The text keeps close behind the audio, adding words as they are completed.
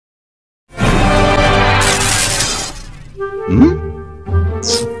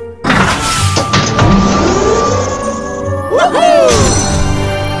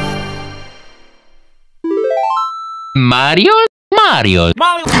Mario?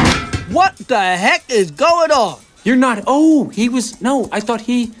 What the heck is going on? You're not. Oh, he was. No, I thought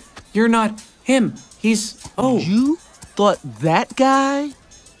he. You're not him. He's. Oh. You thought that guy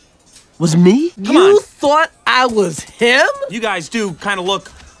was me? Come on. You thought I was him? You guys do kind of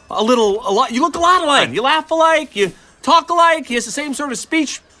look a lot. You look a lot alike. You laugh alike. You talk alike. He has the same sort of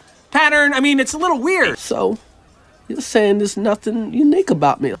speech pattern. I mean, it's a little weird. So, you're saying there's nothing unique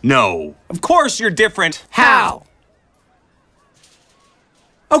about me? No. Of course you're different. How?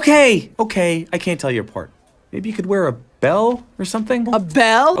 Okay. I can't tell you apart. Maybe you could wear a bell or something? A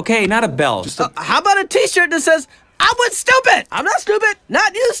bell? Okay, not a bell. Just a... how about a t-shirt that says, I was stupid! I'm not stupid!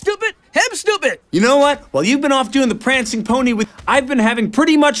 Not you stupid! Him stupid! You know what? While you've been off doing the prancing pony with... I've been having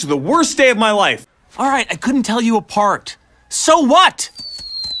pretty much the worst day of my life. All right, I couldn't tell you apart. So what?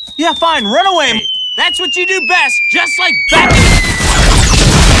 Yeah, fine, run away. That's what you do best, just like that.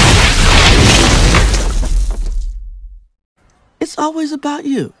 It's always about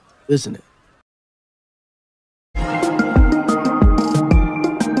you, isn't it?